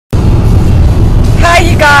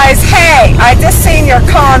guys, hey, I just seen your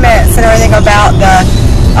comments and everything about the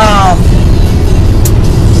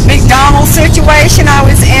McDonald's situation I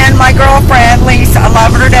was in. My girlfriend Lisa, I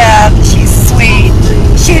love her to death. She's sweet.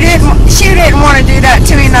 She didn't want to do that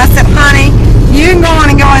to me, and I said, honey, you can go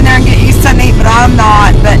on and go in there and get you something to eat, but I'm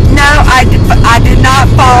not. But no, I did not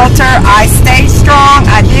falter. I stayed strong.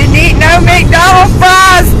 I didn't eat no McDonald's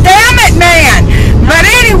fries. Damn it, man. But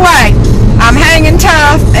anyway, I'm hanging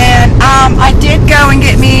tough, and I did go and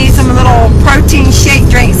get me some little protein shake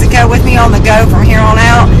drinks that go with me on the go from here on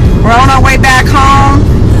out. We're on our way back home.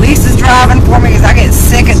 Lisa's driving for me because I get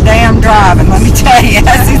sick of damn driving, let me tell you.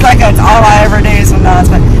 It seems like that's all I ever do sometimes.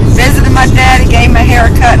 But visited my daddy, gave him a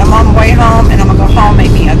haircut, and I'm on my way home, and I'm going to go home and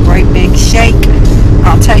make me a great big shake.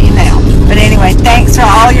 I'll tell you now. But anyway, thanks for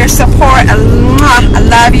all your support. I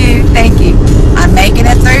love you. Thank you. I'm making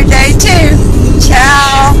it through day 2.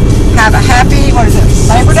 Ciao. Have a happy, what is it,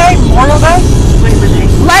 Labor Day? Memorial Day?